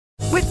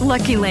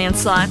Lucky Land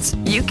Slots,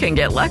 you can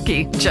get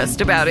lucky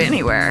just about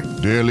anywhere.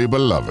 Dearly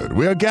beloved,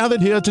 we are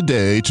gathered here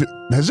today to...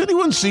 Has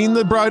anyone seen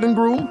the bride and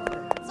groom?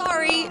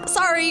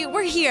 Sorry,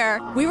 we're here.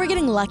 We were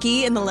getting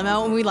lucky in the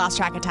limo and we lost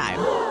track of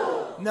time.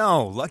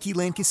 No, Lucky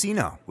Land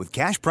Casino, with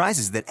cash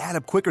prizes that add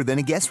up quicker than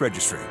a guest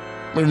registry.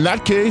 In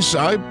that case,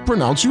 I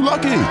pronounce you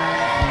lucky.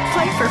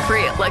 Play for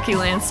free at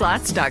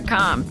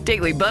LuckyLandSlots.com.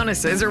 Daily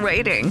bonuses are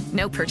waiting.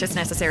 No purchase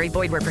necessary.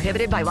 Void where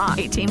prohibited by law.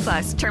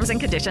 18+. Terms and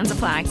conditions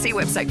apply. See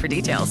website for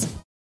details.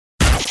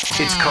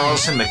 It's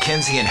Carlson,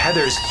 McKenzie, and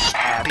Heather's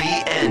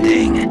Happy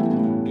Ending.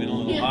 Came in a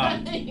little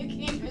hot.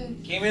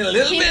 Came in a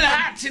little bit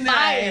hot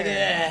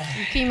tonight.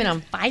 You came in on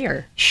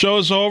fire.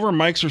 Show's over.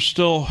 Mics are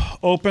still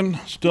open.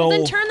 Well,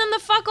 then turn them the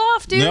fuck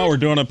off, dude. No, we're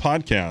doing a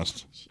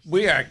podcast.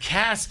 We are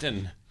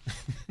casting.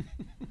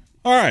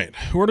 All right.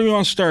 Where do we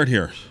want to start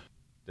here?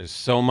 There's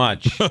so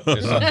much.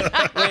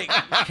 Wait,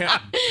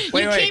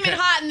 You came in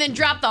hot and then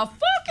dropped the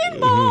fucking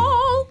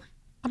ball.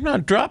 I'm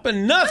not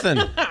dropping nothing.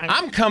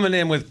 I'm coming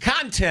in with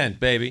content,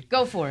 baby.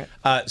 Go for it.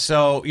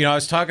 So, I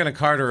was talking to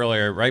Carter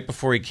earlier, right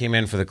before he came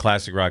in for the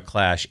Classic Rock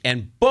Clash,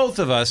 and both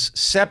of us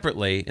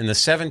separately in the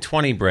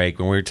 7:20 break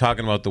when we were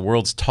talking about the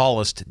world's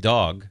tallest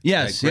dog.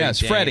 Yes,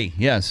 Freddie,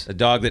 yes. A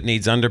dog that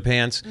needs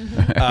underpants.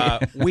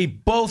 We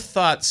both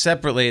thought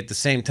separately at the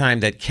same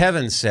time that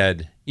Kevin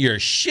said, "You're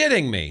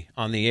shitting me"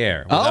 on the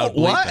air without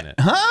bleeping it.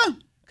 Huh?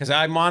 Because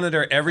I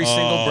monitor every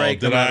single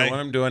break, no matter what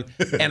I'm doing.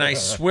 And I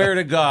swear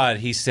to God,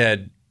 he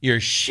said, "You're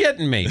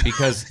shitting me,"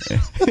 because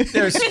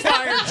there's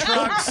fire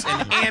trucks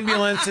and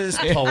ambulances,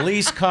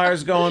 police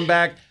cars going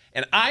back.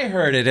 And I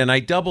heard it, and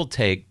I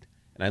double-taked,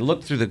 and I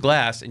looked through the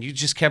glass, and you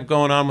just kept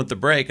going on with the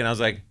break. And I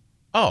was like,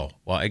 oh,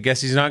 well, I guess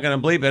he's not going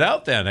to bleep it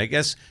out then. I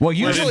guess. Well,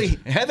 usually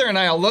Heather and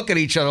I will look at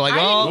each other like,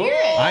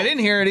 I didn't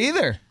hear it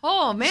either.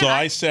 Oh, man. So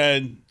I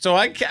said... So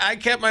I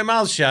kept my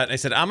mouth shut. I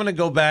said, I'm going to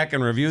go back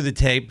and review the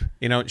tape.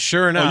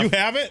 Sure enough. Oh, you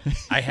have it?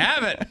 I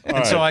have it.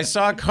 And so I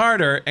saw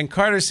Carter, and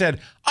Carter said,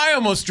 I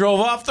almost drove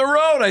off the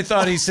road. I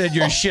thought he said,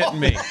 "You're shitting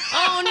me."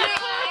 Oh, no.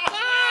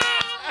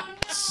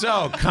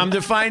 So, come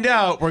to find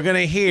out, we're going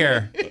to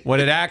hear what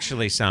it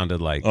actually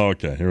sounded like.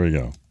 Okay, here we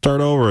go.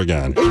 Start over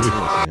again.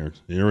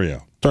 Here we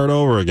go. Start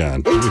over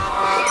again.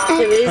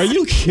 Are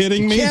you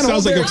kidding me? It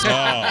sounds like a...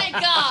 Thank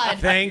God.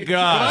 Thank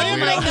God. I am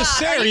known to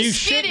say, Are you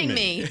shitting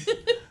me?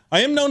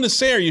 I am known to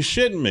say, are you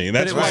shitting me?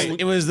 That's right.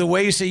 It was the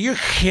way you say, "You're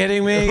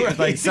kidding me."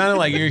 It sounded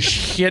like you're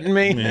shitting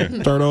me.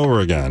 Yeah. Start over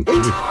again.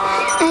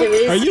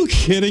 Are you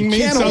kidding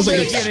me? It sounds like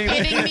a...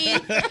 Kidding me?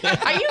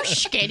 Are you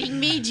kidding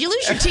me? Did you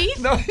lose your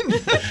teeth? No,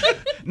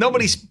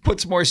 nobody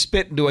puts more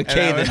spit into a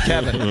K than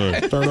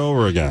Kevin. Start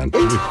over again.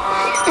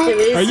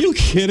 Are you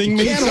kidding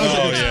me?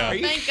 Oh, yeah.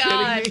 Thank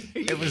God.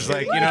 It was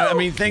like,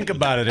 think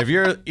about it. If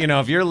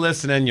you're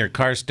listening, your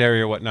car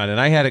stereo or whatnot, and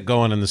I had it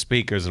going on the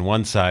speakers on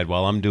one side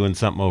while I'm doing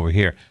something over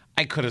here,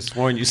 I could have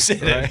sworn you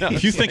said it.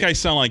 If you think I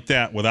sound like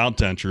that without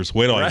dentures,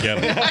 wait till I get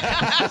it.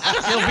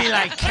 You'll be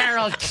like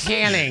Carol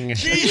Channing.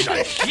 Jesus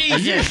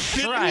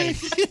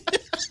Christ.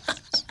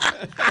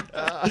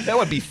 That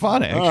would be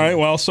fun, actually. All right,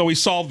 well, so we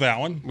solved that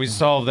one. We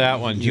solved that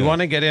one. Do you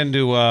want to get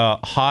into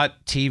hot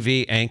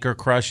TV anchor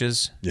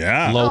crushes?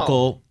 Yeah.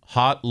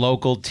 Hot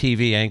local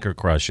TV anchor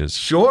crushes.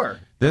 Sure.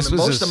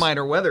 Most of mine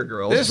are weather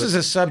girls. This is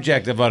a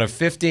subject of about a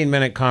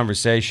 15-minute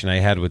conversation I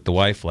had with the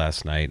wife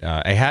last night.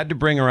 I had to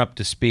bring her up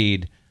to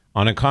speed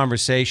on a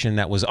conversation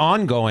that was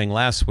ongoing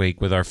last week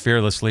with our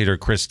fearless leader,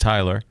 Chris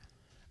Tyler,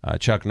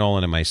 Chuck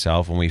Nolan, and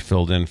myself when we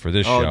filled in for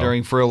this show. Oh,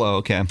 during furlough,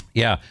 okay.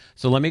 Yeah.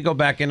 So let me go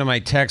back into my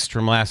text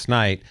from last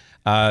night.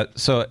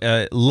 So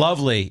a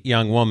lovely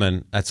young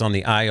woman that's on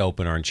the Eye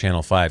Opener on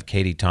Channel 5,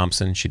 Katie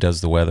Thompson. She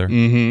does the weather.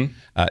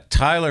 Mm-hmm.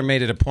 Tyler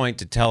made it a point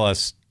to tell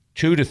us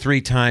 2 to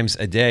 3 times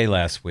a day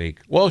last week.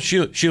 Well, she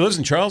lives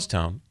in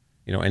Charlestown,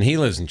 and he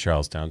lives in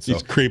Charlestown. So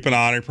he's creeping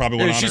on her. Probably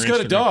went on her she's got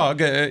Instagram. a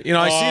dog. I see it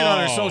on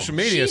her social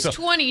media. She's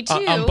 22.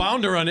 I'm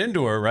bound to run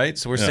into her, right?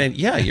 So we're saying,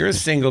 yeah, you're a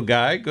single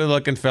guy,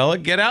 good-looking fella.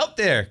 Get out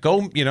there.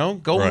 Go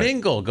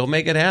mingle. Go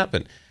make it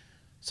happen.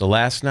 So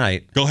last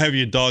night... Go have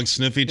your dogs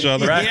sniff each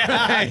other. Right.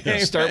 Yeah,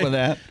 start with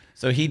that.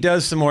 So he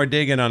does some more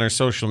digging on her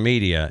social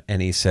media,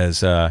 and he says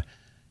that,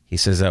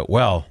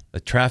 the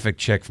traffic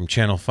chick from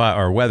Channel 5,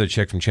 or weather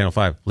chick from Channel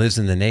 5, lives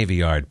in the Navy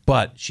Yard,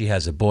 but she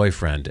has a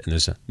boyfriend, and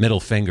there's a middle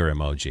finger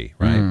emoji,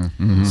 right?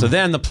 Mm-hmm. So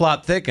then the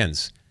plot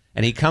thickens,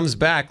 and he comes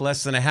back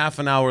less than a half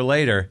an hour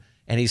later,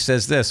 and he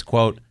says this,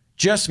 quote,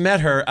 "Just met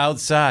her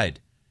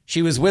outside.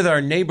 She was with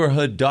our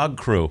neighborhood dog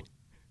crew.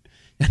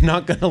 I'm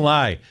not going to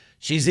lie.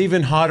 She's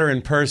even hotter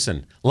in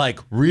person, like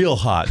real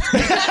hot."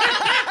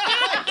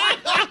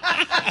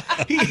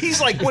 He's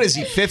like, what is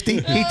he,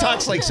 50? He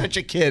talks like such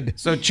a kid.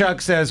 So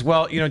Chuck says,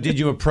 well, did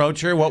you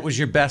approach her? What was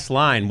your best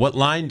line? What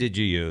line did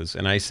you use?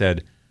 And I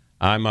said,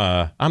 I'm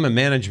in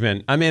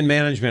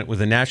management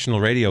with a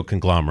national radio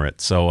conglomerate.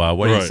 So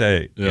what do you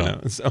say? Yeah.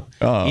 So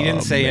he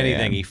didn't say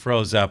anything. He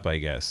froze up, I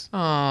guess.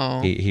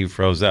 Oh. He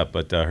froze up.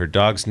 But her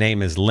dog's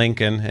name is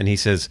Lincoln. And he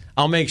says,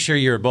 I'll make sure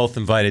you're both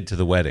invited to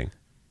the wedding.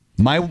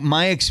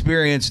 My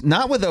experience,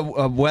 not with a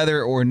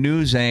weather or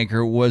news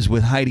anchor, was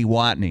with Heidi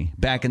Watney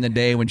back in the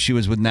day when she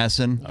was with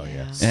Nesson. Oh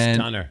yeah, and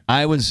stunner.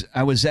 I was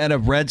at a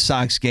Red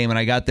Sox game and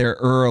I got there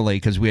early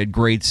because we had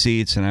great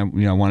seats and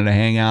I wanted to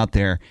hang out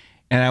there.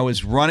 And I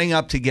was running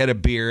up to get a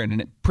beer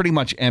in a pretty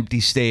much empty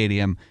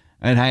stadium,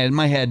 and I had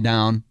my head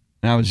down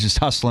and I was just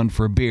hustling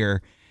for a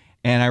beer.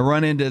 And I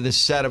run into this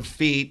set of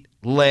feet,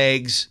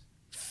 legs,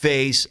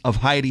 face of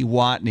Heidi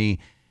Watney,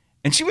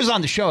 and she was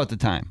on the show at the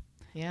time.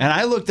 Yeah. And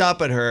I looked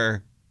up at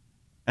her,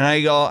 and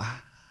I go,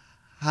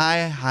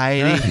 "Hi,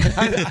 Heidi."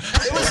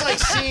 It was like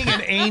seeing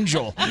an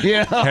angel. You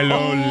know?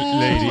 Hello,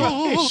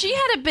 lady. She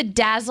had a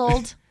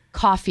bedazzled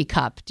coffee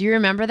cup. Do you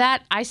remember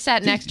that? I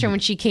sat next to her when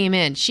she came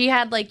in. She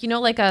had like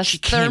a She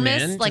came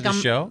thermos, in to like the a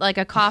show? like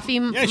a coffee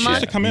Yeah, she used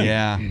mug. to come in.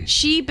 Yeah,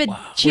 She We had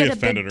a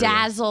offended her,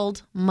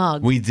 bedazzled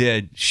mug. we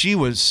did. She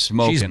was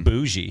smoking. She's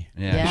bougie.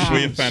 Yeah.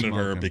 We offended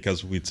her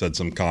because we'd said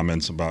some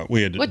comments about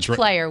Which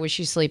player was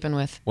she sleeping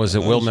with? Was it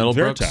Will was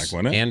Middlebrooks? Veritek,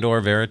 wasn't it?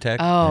 And/or Veritek?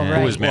 Oh, Who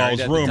right. was Well, married it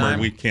was at the rumored. time?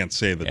 We can't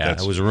say that Yeah,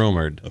 that's it was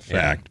rumored. a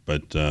fact,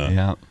 but Yeah.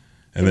 and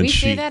Did then we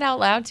she say that out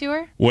loud to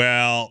her?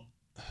 well,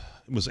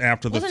 it was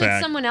after the Wasn't it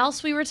fact. someone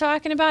else we were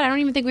talking about? I don't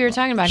even think we were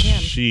talking about him.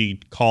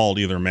 She called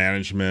either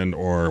management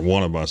or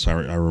one of us, I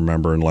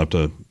remember, and left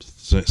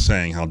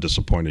saying how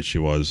disappointed she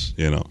was,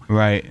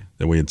 Right.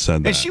 that we had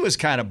said that. And she was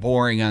kind of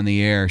boring on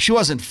the air. She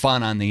wasn't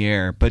fun on the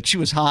air, but she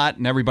was hot,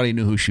 and everybody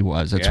knew who she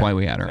was. That's Yeah, why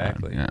we had her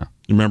exactly. on. Yeah.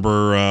 You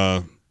remember,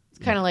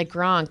 It's kind of like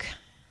Gronk.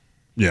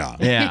 yeah,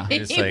 Yeah. He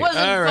It's like, wasn't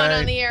all fun right.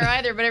 on the air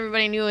either, but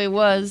everybody knew he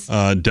was.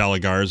 Della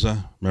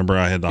Garza. Remember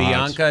I had the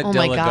hots? Bianca Oh,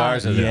 my Della God.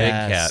 Garza, the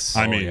Yes.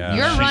 big cat. I mean, yeah.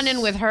 You're she's-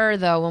 running with her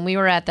though. When we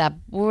were at a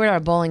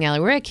bowling alley,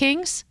 we're at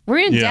King's. We're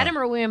in Yeah. Dedham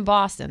or we're in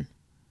Boston.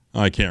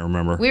 I can't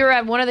remember. We were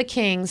at one of the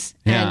Kings,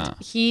 Yeah. and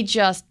he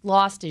just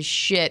lost his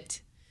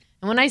shit.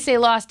 And when I say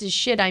lost his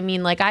shit, I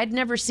mean like I'd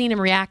never seen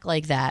him react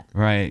like that.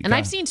 Right. And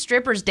I've seen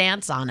strippers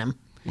dance on him.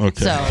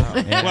 Okay. So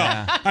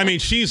Well, I mean,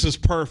 she's as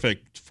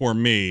perfect for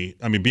me.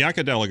 I mean,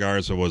 Bianca Della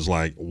Garza was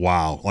like,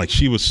 wow. Like,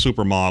 she was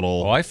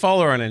supermodel. Oh, I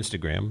follow her on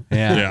Instagram.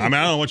 Yeah. Yeah, I mean,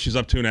 I don't know what she's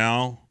up to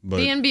now, but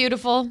being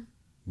beautiful.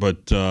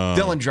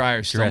 Dylan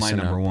Dreyer's still my Dressing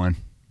number up. one.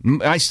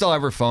 I still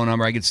have her phone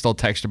number. I could still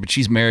text her, but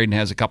she's married and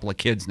has a couple of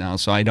kids now,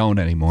 so I don't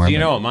anymore. Do you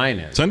But know what mine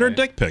is? send her a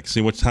dick pic.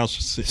 See what's how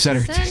she. send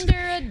her. Send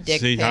her a dick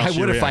See pic. how I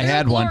would if I reacts.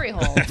 had one. Glory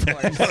hole, of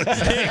course.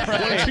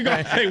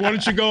 Why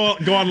don't you go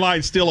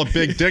online, steal a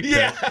big dick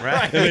pic,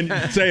 Right. and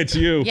then say it's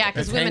you? Yeah,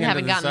 because It's women hanging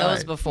haven't to the gotten those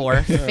side.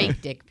 before.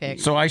 Fake dick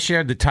pics. So I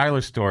shared the Tyler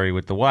story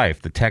with the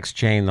wife, the text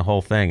chain, the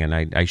whole thing, and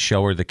I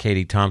show her the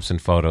Katie Thompson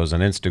photos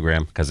on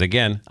Instagram because,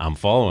 again, I'm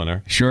following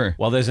her. Sure.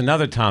 Well, there's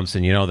another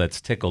Thompson, that's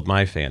tickled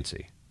my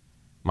fancy.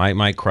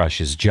 My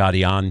crush is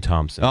Jodianne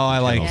Thompson. Oh, I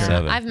like Channel her.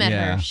 7. I've met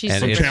Yeah. her. She's And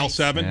super it's- Channel nice.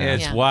 7? Yeah.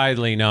 It's Yeah.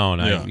 widely known.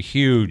 I have a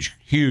huge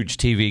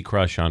TV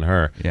crush on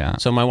her. Yeah.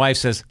 So my wife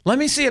says, let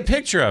me see a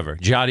picture of her,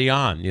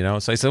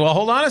 Jodianne, So I said, well,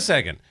 hold on a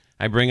second.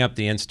 I bring up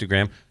the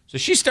Instagram. So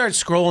she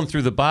starts scrolling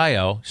through the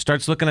bio,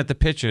 starts looking at the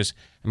pictures,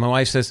 and my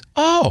wife says,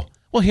 oh,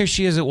 well, here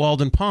she is at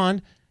Walden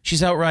Pond.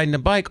 She's out riding a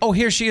bike. Oh,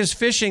 here she is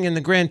fishing in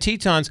the Grand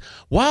Tetons.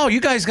 Wow, you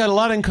guys got a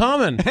lot in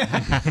common. Maybe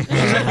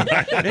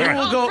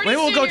we'll go. pretty Maybe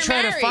we'll soon go you're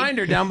try to married. find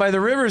her down by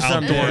the river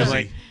someday. Outdoorsy.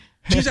 Like,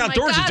 She's Oh my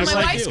outdoorsy God, just my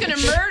like wife's you. gonna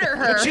murder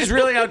her. she's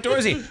really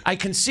outdoorsy. I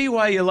can see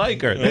why you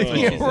like her. That's what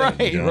she said.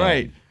 Right,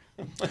 right.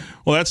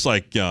 Well, that's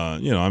like,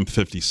 I'm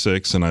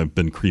 56 and I've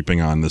been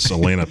creeping on this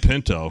Elena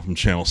Pinto from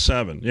Channel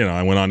 7.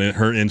 I went on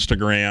her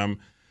Instagram.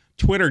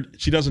 Twitter,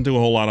 she doesn't do a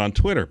whole lot on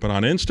Twitter, but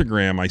on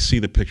Instagram, I see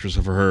the pictures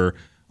of her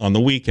on the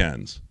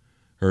weekends.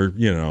 Her,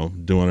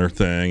 doing her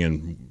thing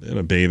and in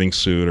a bathing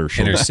suit or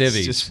In her something.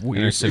 civvies. just In her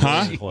weird. civvies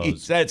Huh?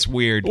 clothes. That's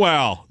weird.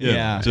 Well,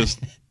 Yeah. just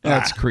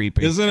That's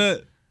creepy. isn't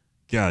it?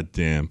 God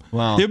damn.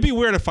 Wow. It'd be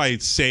weird if I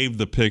saved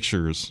the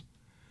pictures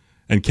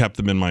and kept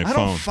them in my I phone.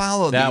 don't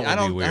follow That the. would I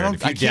don't. be weird. I don't.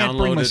 If you I can't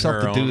bring downloaded myself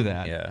her to do own-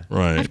 that. Yeah.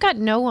 Right. I've got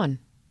no one.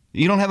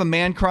 You don't have a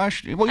man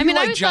crush? Well, you I mean, I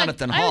like always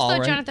Jonathan thought, Hall, I always thought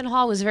right? Jonathan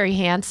Hall was very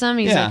handsome.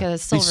 He's Yeah. like a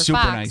He's silver super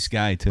fox. nice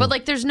guy, too. But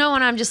like, there's no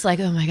one. I'm just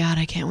like, oh my God,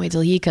 I can't wait till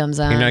he comes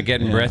on. You're not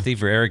getting breathy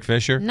for Eric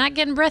Fisher? I'm not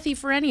getting breathy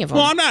for any of them.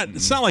 Well, I'm not.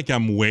 It's not like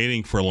I'm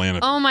waiting for Elena.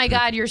 Oh my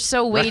God, you're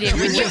so waiting.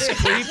 When you, when you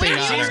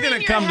She's were gonna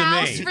in your come to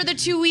house me. for the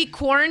 2-week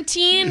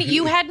quarantine,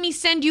 you had me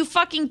send you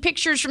fucking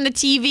pictures from the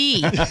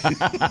TV.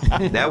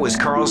 That was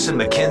Carlson,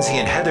 McKenzie,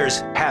 and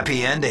Heather's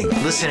Happy Ending.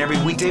 Listen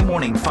every weekday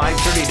morning,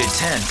 5:30 to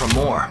 10 for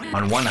more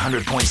on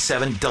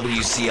 100.7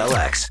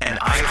 WCLX and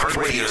iHeart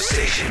Radio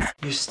Station.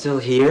 You're still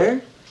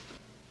here?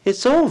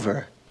 It's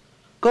over.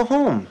 Go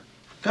home.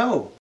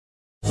 Go.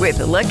 With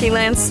the Lucky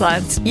Land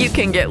Slots, you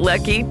can get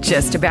lucky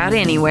just about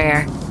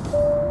anywhere.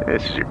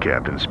 This is your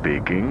captain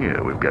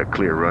speaking. We've got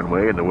clear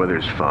runway and the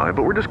weather's fine,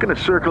 but we're just going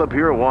to circle up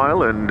here a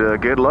while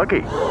and get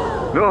lucky.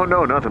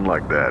 No, nothing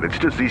like that. It's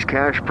just these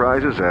cash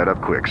prizes add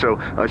up quick. So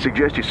I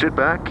suggest you sit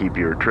back, keep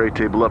your tray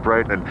table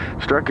upright, and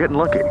start getting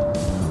lucky.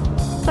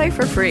 Play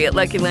for free at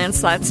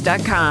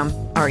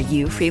LuckyLandSlots.com. Are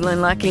you feeling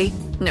lucky?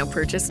 No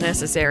purchase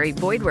necessary.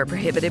 Void where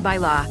prohibited by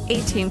law.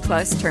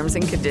 18+ terms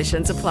and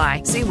conditions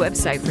apply. See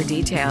website for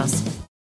details.